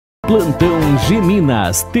Plantão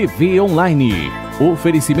Geminas TV Online.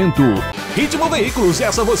 Oferecimento. Ritmo Veículos,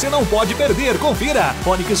 essa você não pode perder. Confira.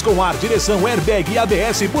 Onix com ar, direção, airbag e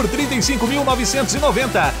ABS por R$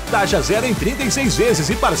 35.990. Taxa zero em 36 vezes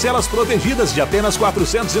e parcelas protegidas de apenas R$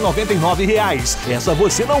 499. Essa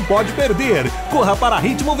você não pode perder. Corra para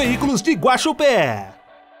Ritmo Veículos de Guaxupé.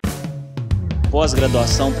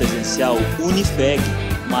 Pós-graduação presencial Unifeg.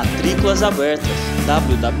 Matrículas abertas.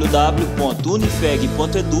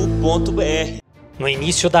 www.unifeg.edu.br. No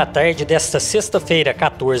início da tarde desta sexta-feira,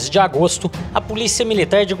 14 de agosto, a Polícia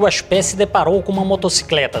Militar de Guaxupé se deparou com uma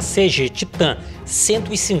motocicleta CG Titan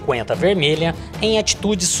 150 vermelha em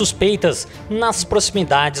atitudes suspeitas nas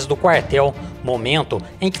proximidades do quartel, momento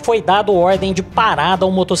em que foi dado ordem de parada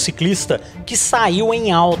ao motociclista, que saiu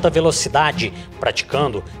em alta velocidade,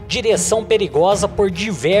 praticando direção perigosa por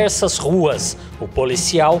diversas ruas. O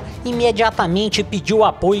policial imediatamente pediu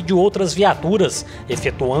apoio de outras viaturas,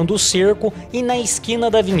 efetuando o cerco, e na esquina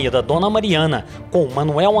da Avenida Dona Mariana, com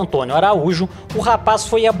Manoel Antônio de Araújo, o rapaz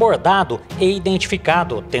foi abordado e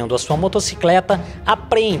identificado, tendo a sua motocicleta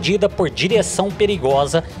apreendida por direção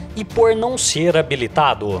perigosa e por não ser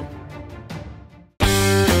habilitado.